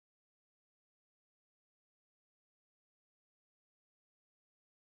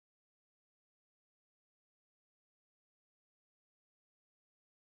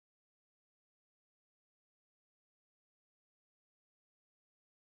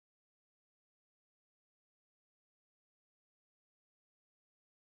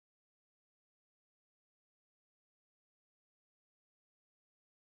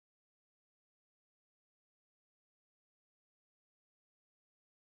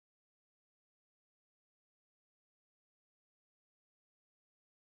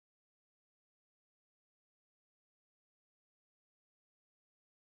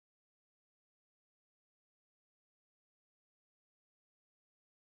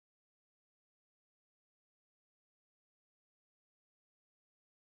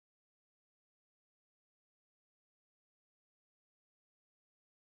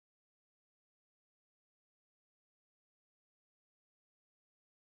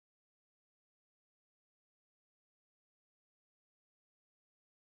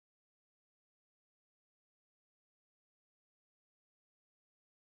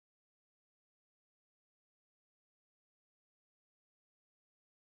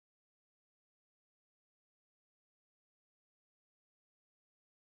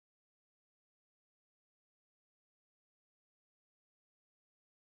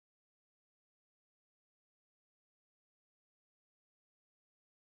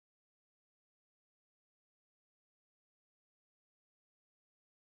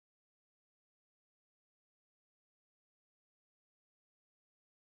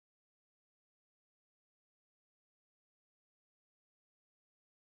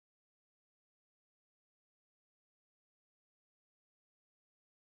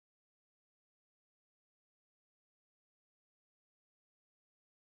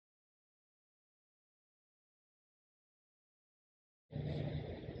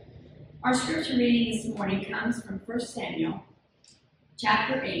Our scripture reading this morning comes from 1 Samuel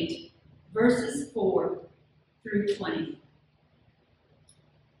chapter 8, verses 4 through 20.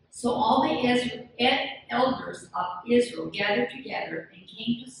 So all the elders of Israel gathered together and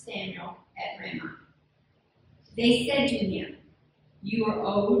came to Samuel at Ramah. They said to him, "You are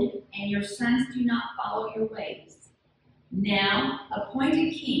old, and your sons do not follow your ways. Now appoint a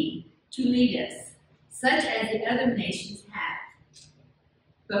king to lead us, such as the other nations have."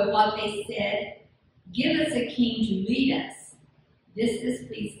 But what they said, "Give us a king to lead us," this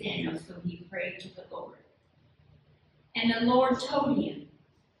displeased Samuel, so he prayed to the Lord. And the Lord told him,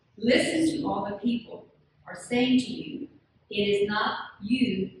 "Listen to all the people are saying to you, it is not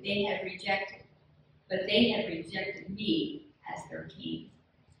you they have rejected, but they have rejected me as their king.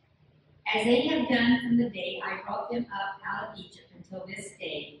 As they have done from the day I brought them up out of Egypt until this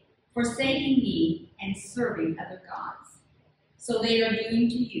day, forsaking me and serving other gods. So they are doing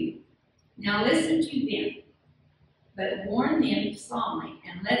to you. Now listen to them, but warn them solemnly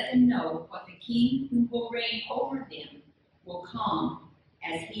and let them know what the king who will reign over them will come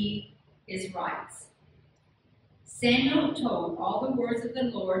as he is right." Samuel told all the words of the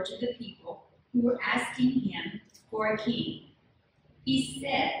Lord to the people who were asking him for a king. He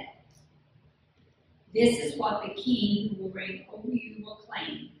said, "This is what the king who will reign over you will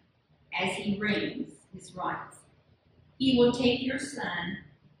claim as he reigns his rights. He will take your son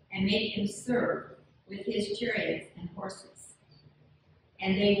and make him serve with his chariots and horses,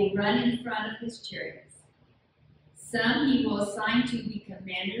 and they will run in front of his chariots. Some he will assign to be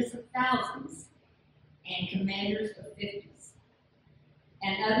commanders of thousands and commanders of fifties,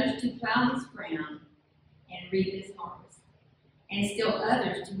 and others to plow his ground and reap his harvest, and still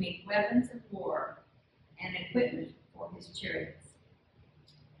others to make weapons of war and equipment for his chariots.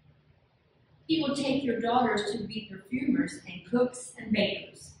 He will take your daughters to be perfumers and cooks and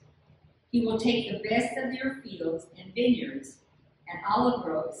bakers. He will take the best of your fields and vineyards and olive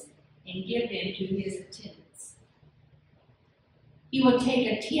groves and give them to his attendants. He will take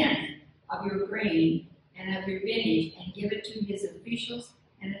a tenth of your grain and of your vintage and give it to his officials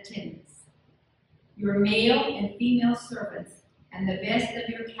and attendants. Your male and female servants and the best of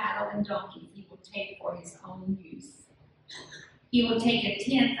your cattle and donkeys he will take for his own use. He will take a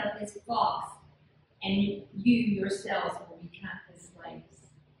tenth of his flocks, and you yourselves will become his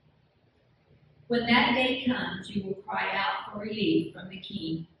slaves. When that day comes, you will cry out for relief from the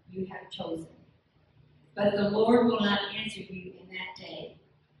king you have chosen. But the Lord will not answer you in that day."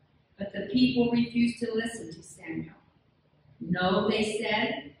 But the people refused to listen to Samuel. "No," they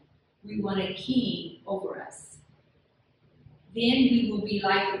said, "we want a king over us. Then we will be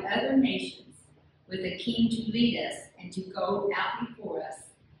like the other nations, with a king to lead us and to go out before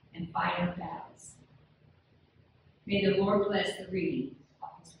us and fight our battles." May the Lord bless the reading of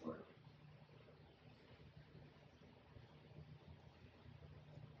his word.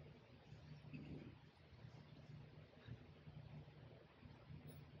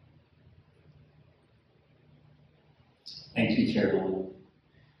 Thank you, Carolyn.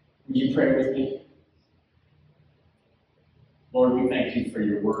 Would you pray with me? Lord, we thank you for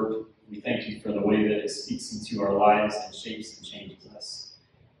your word. We thank you for the way that it speaks into our lives and shapes and changes us.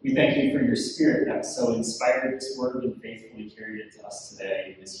 We thank you for your spirit that so inspired this word and faithfully carried it to us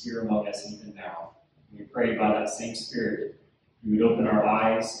today and is here among us even now. We pray by that same spirit, you would open our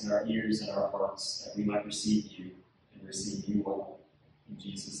eyes and our ears and our hearts that we might receive you and receive you well. In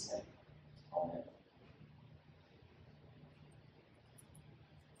Jesus' name, amen.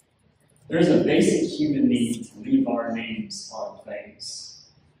 There's a basic human need to leave our names on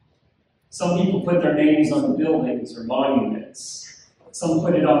things. Some people put their names on buildings or monuments. Some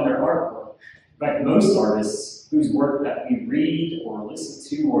put it on their artwork. In fact, most artists whose work that we read or listen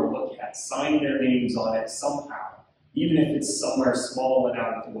to or look at sign their names on it somehow, even if it's somewhere small and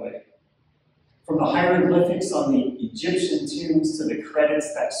out of the way. From the hieroglyphics on the Egyptian tombs to the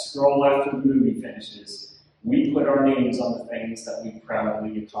credits that scroll after the movie finishes, we put our names on the things that we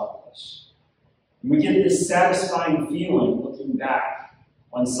proudly accomplish. And we get this satisfying feeling looking back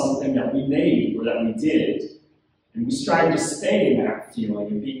on something that we made or that we did, and we strive to stay in that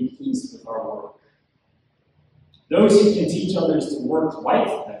feeling of being pleased with our work. Those who can teach others to work like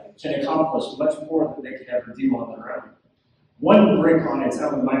them can accomplish much more than they could ever do on their own. One brick on its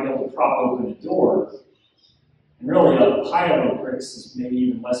own might be able to prop open a door, and really a pile of bricks is maybe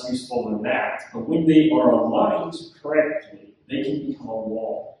even less useful than that, but when they are aligned correctly, they can become a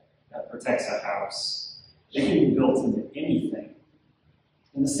wall that protects a house. They can be built into anything.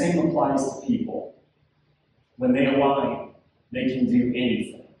 And the same applies to people. When they align, they can do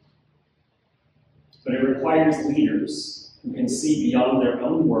anything. But it requires leaders who can see beyond their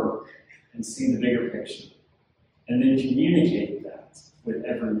own work and see the bigger picture, and then communicate that with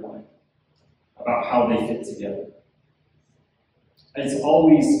everyone about how they fit together. It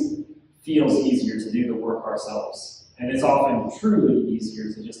always feels easier to do the work ourselves, and it's often truly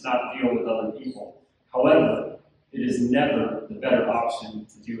easier to just not deal with other people. However, it is never the better option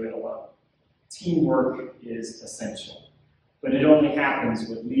to do it alone. Teamwork is essential, but it only happens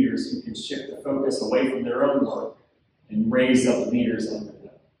with leaders who can shift the focus away from their own work and raise up leaders under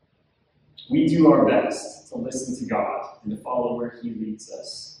them. We do our best to listen to God and to follow where He leads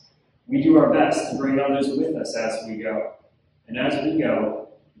us. We do our best to bring others with us as we go. And as we go,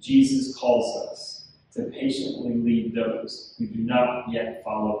 Jesus calls us to patiently lead those who do not yet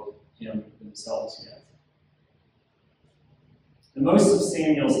follow Him themselves yet. The most of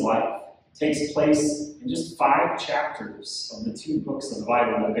Samuel's life takes place in just 5 chapters of the 2 books of the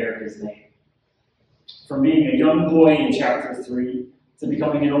Bible that bear his name. From being a young boy in chapter 3 to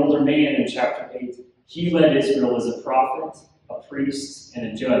becoming an older man in chapter 8, he led Israel as a prophet, a priest, and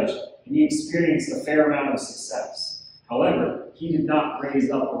a judge, and he experienced a fair amount of success. However, he did not raise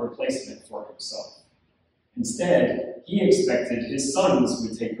up a replacement for himself. Instead, he expected his sons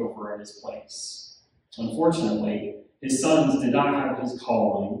would take over in his place. Unfortunately, his sons did not have his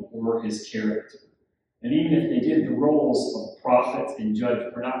calling or his character. And even if they did, the roles of prophet and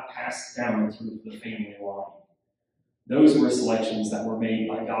judge were not passed down through the family line. Those were selections that were made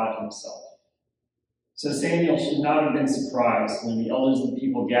by God Himself. So Samuel should not have been surprised when the elders of the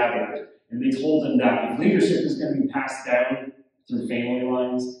people gathered and they told him that if leadership was going to be passed down through family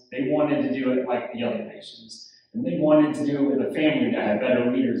lines, they wanted to do it like the other nations. And they wanted to do it with a family that had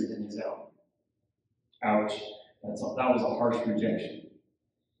better leaders than his own. Ouch. That was a harsh rejection.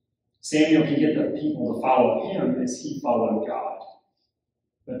 Samuel could get the people to follow him as he followed God.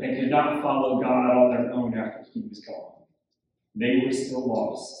 But they could not follow God on their own after he was gone. They were still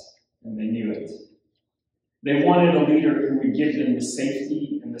lost, and they knew it. They wanted a leader who would give them the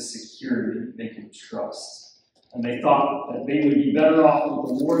safety and the security they could trust. And they thought that they would be better off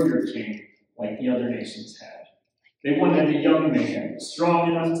with a warrior king like the other nations had. They wanted a young man,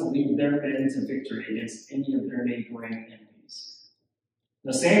 strong enough to lead their men to victory against any of their neighboring enemies.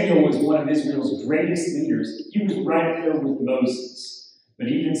 Now, Samuel was one of Israel's greatest leaders. He was right there with Moses. But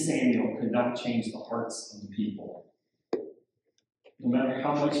even Samuel could not change the hearts of the people, no matter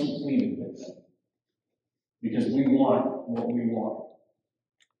how much he pleaded with them. Because we want what we want.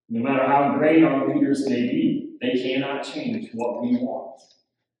 No matter how great our leaders may be, they cannot change what we want.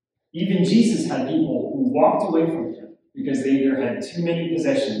 Even Jesus had people who walked away from him because they either had too many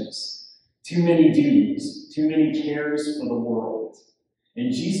possessions, too many duties, too many cares for the world.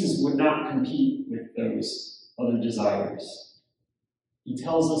 And Jesus would not compete with those other desires. He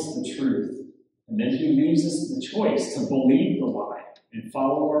tells us the truth, and then he leaves us the choice to believe the lie and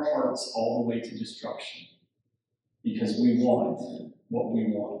follow our hearts all the way to destruction. Because we want what we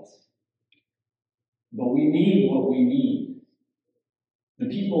want. But we need what we need. The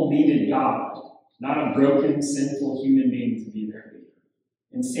people needed God, not a broken, sinful human being to be their leader.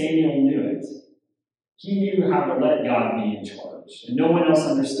 And Samuel knew it. He knew how to let God be in charge, and no one else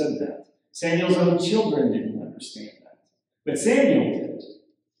understood that. Samuel's own children didn't understand that. But Samuel did,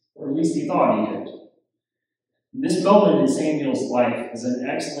 or at least he thought he did. This moment in Samuel's life is an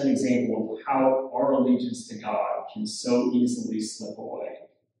excellent example of how our allegiance to God can so easily slip away.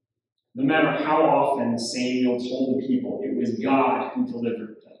 No matter how often Samuel told the people it was God who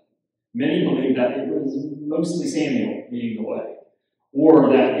delivered them, many believe that it was mostly Samuel leading the way,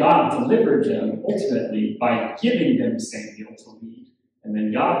 or that God delivered them ultimately by giving them Samuel to lead, and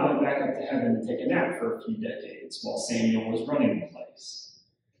then God went back up to heaven to take a nap for a few decades while Samuel was running the place.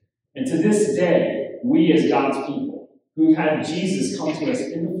 And to this day, we as God's people, who've had Jesus come to us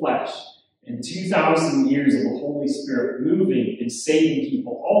in the flesh, and 2,000 years of the Holy Spirit moving and saving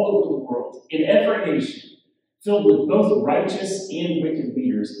people all over the world, in every nation, filled with both righteous and wicked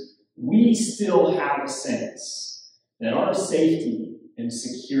leaders, we still have a sense that our safety and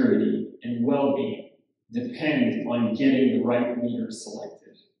security and well-being depend on getting the right leaders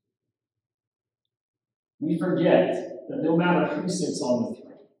selected. We forget that no matter who sits on the throne,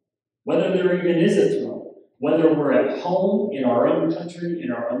 whether there even is a throne, whether we're at home in our own country,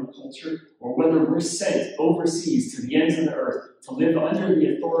 in our own culture, or whether we're sent overseas to the ends of the earth to live under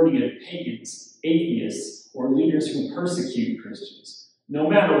the authority of pagans, atheists, or leaders who persecute Christians, no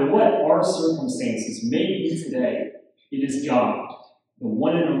matter what our circumstances may be today, it is God, the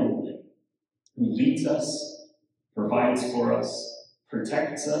one and only, who leads us, provides for us,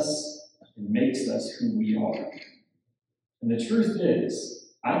 protects us, and makes us who we are. And the truth is,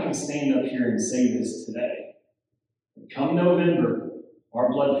 I can stand up here and say this today. But come November,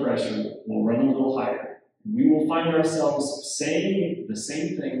 our blood pressure will run a little higher. And we will find ourselves saying the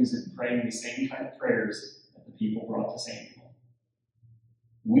same things and praying the same kind of prayers that the people brought to Samuel.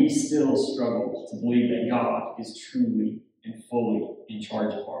 We still struggle to believe that God is truly and fully in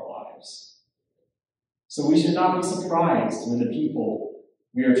charge of our lives. So we should not be surprised when the people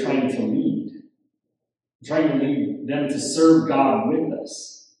we are trying to lead them to serve God with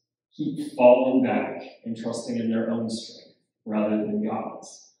us, keep falling back and trusting in their own strength rather than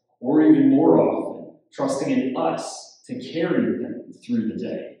God's. Or even more often, trusting in us to carry them through the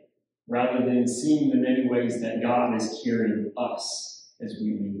day, rather than seeing the many ways that God is carrying us as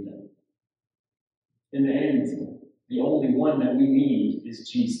we lead them. In the end, the only one that we need is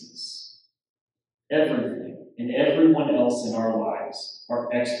Jesus. Everything and everyone else in our lives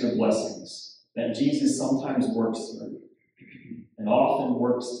are extra blessings that Jesus sometimes works through and often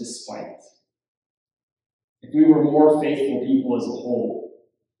works despite. If we were more faithful people as a whole,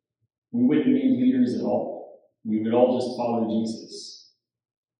 we wouldn't need leaders at all. We would all just follow Jesus.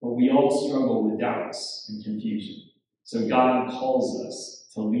 But we all struggle with doubts and confusion. So God calls us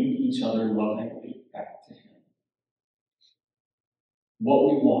to lead each other lovingly back to Him. What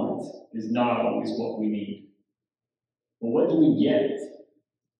we want is not always what we need. But what do we get?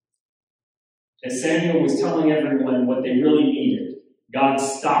 As Samuel was telling everyone what they really needed, God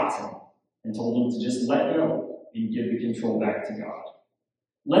stopped him and told him to just let go and give the control back to God.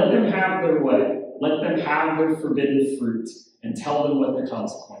 Let them have their way. Let them have their forbidden fruit and tell them what the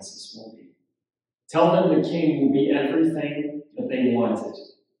consequences will be. Tell them the king will be everything that they wanted,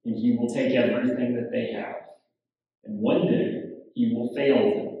 and he will take everything that they have. And one day, he will fail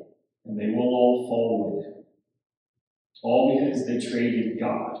them, and they will all fall with him. All because they traded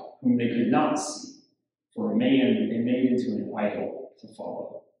God, whom they could not see, for a man that they made into an idol to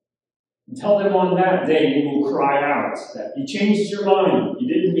follow. And tell them on that day you will cry out that you changed your mind, you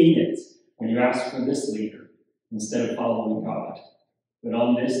didn't mean it, when you asked for this leader instead of following God. But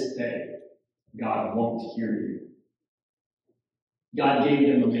on this day, God won't hear you. God gave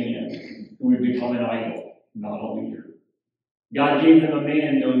them a man who would become an idol, not a leader. God gave them a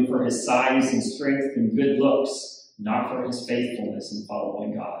man known for his size and strength and good looks, not for his faithfulness in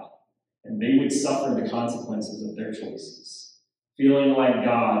following God. And they would suffer the consequences of their choices, feeling like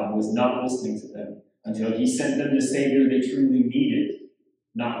God was not listening to them until he sent them the Savior they truly needed,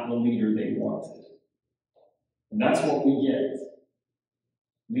 not the leader they wanted. And that's what we get.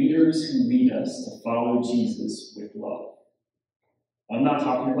 Leaders who lead us to follow Jesus with love. I'm not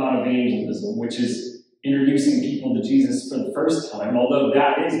talking about evangelism, which is introducing people to Jesus for the first time, although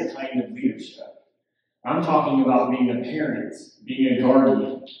that is a kind of leadership. I'm talking about being a parent, being a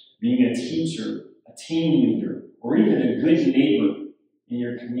guardian, being a teacher, a team leader, or even a good neighbor in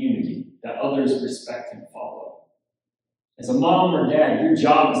your community that others respect and follow. As a mom or dad, your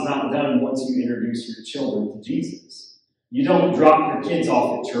job is not done once you introduce your children to Jesus. You don't drop your kids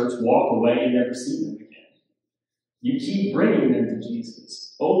off at church, walk away, and never see them again. You keep bringing them to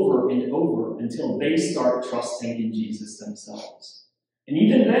Jesus over and over until they start trusting in Jesus themselves. And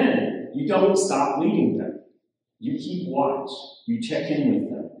even then, you don't stop leading them. You keep watch. You check in with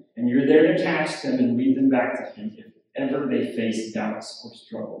them. And you're there to catch them and lead them back to Him if ever they face doubts or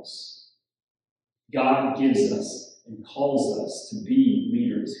struggles. God gives us and calls us to be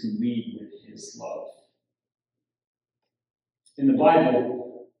leaders who lead with His love. In the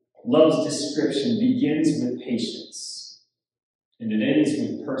Bible, love's description begins with patience, and it ends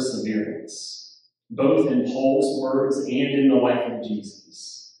with perseverance, both in Paul's words and in the life of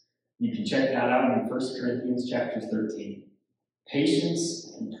Jesus. You can check that out in 1 Corinthians chapter 13.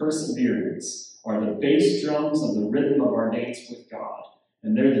 Patience and perseverance are the bass drums of the rhythm of our dance with God,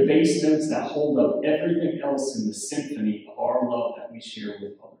 and they're the bass notes that hold up everything else in the symphony of our love that we share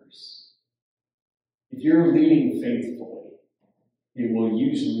with others. If you're leading faithfully, it will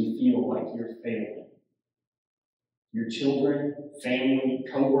usually feel like you're failing. Your children, family,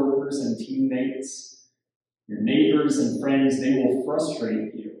 co-workers, and teammates, your neighbors and friends, they will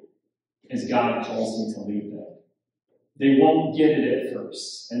frustrate you as God calls you to lead them. They won't get it at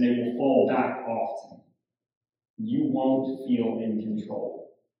first, and they will fall back often. You won't feel in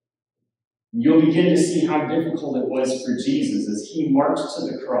control. You'll begin to see how difficult it was for Jesus as he marched to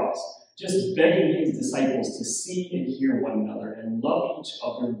the cross, just begging his disciples to see and hear one another and love each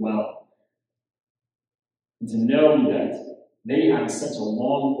other well. And to know that they had such a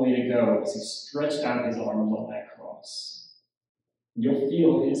long way to go as he stretched out his arms on that cross. You'll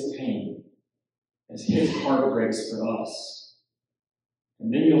feel his pain as his heart breaks for us.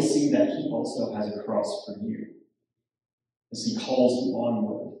 And then you'll see that he also has a cross for you as he calls you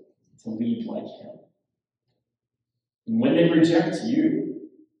onward to lead like him. And when they reject you,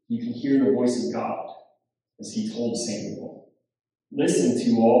 you can hear the voice of God, as he told Samuel. Listen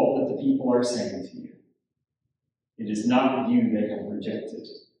to all that the people are saying to you. It is not you they have rejected,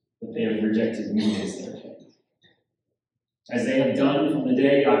 but they have rejected me as their king. As they have done from the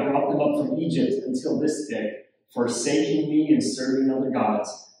day I brought them up from Egypt until this day, forsaking me and serving other gods,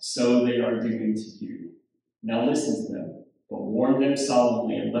 so they are doing to you. Now listen to them, but warn them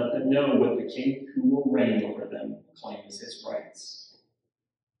solemnly and let them know what the king who will reign over them claims his rights.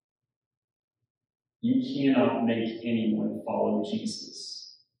 You cannot make anyone follow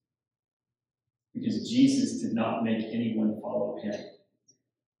Jesus, because Jesus did not make anyone follow him.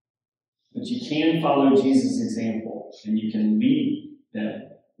 But you can follow Jesus' example, and you can lead them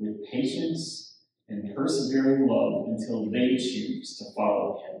with patience and persevering love until they choose to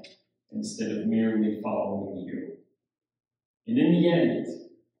follow him instead of merely following you. And in the end,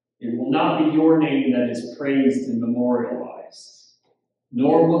 it will not be your name that is praised and memorialized,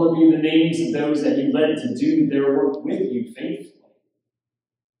 nor will it be the names of those that you led to do their work with you faithfully.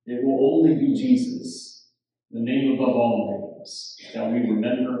 It will only be Jesus, the name above all names, that we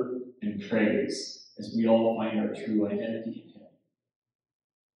remember and praise as we all find our true identity in him.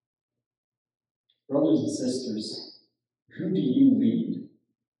 Brothers and sisters, who do you lead?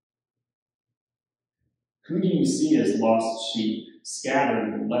 Who do you see as lost sheep,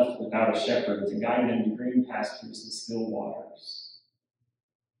 scattered and left without a shepherd to guide them to green pastures and still waters?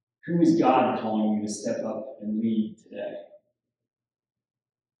 Who is God calling you to step up and lead today?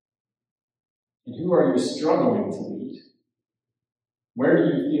 And who are you struggling to lead? Where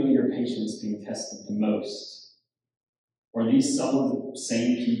do you feel your patience being tested the most? Are these some of the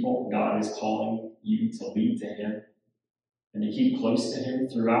same people God is calling you to lead to him and to keep close to him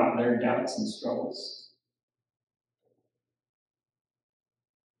throughout their doubts and struggles?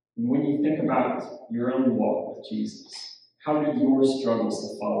 And when you think about your own walk with Jesus, how do your struggles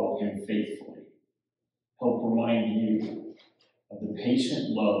to follow him faithfully help remind you of the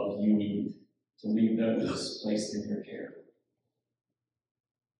patient love you need to lead those placed in your care?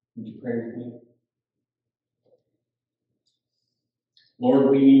 Would you pray with me?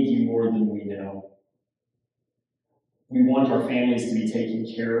 Lord, we need you more than we know. We want our families to be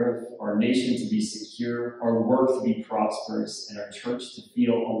taken care of, our nation to be secure, our work to be prosperous, and our church to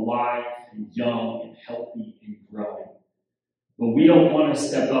feel alive and young and healthy and growing. But we don't want to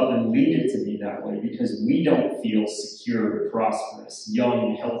step up and lead it to be that way because we don't feel secure, prosperous,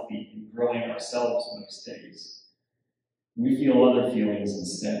 young, healthy, and growing ourselves most days. We feel other feelings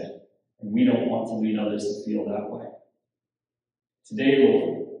instead, and we don't want to lead others to feel that way. Today,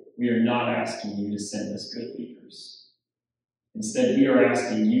 Lord, we are not asking you to send us good leaders. Instead, we are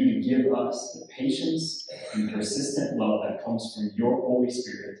asking you to give us the patience and persistent love that comes from your Holy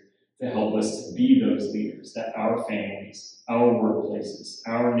Spirit to help us to be those leaders that our families, our workplaces,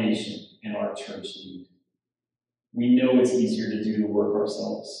 our nation, and our church need. We know it's easier to do the work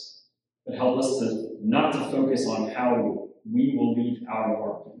ourselves, but help us to not to focus on how we will leave our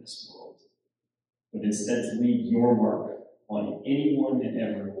mark in this world, but instead to leave your mark on anyone and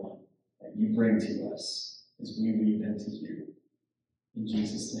everyone that you bring to us as we lead them to you. In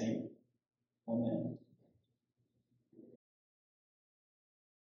Jesus' name, amen.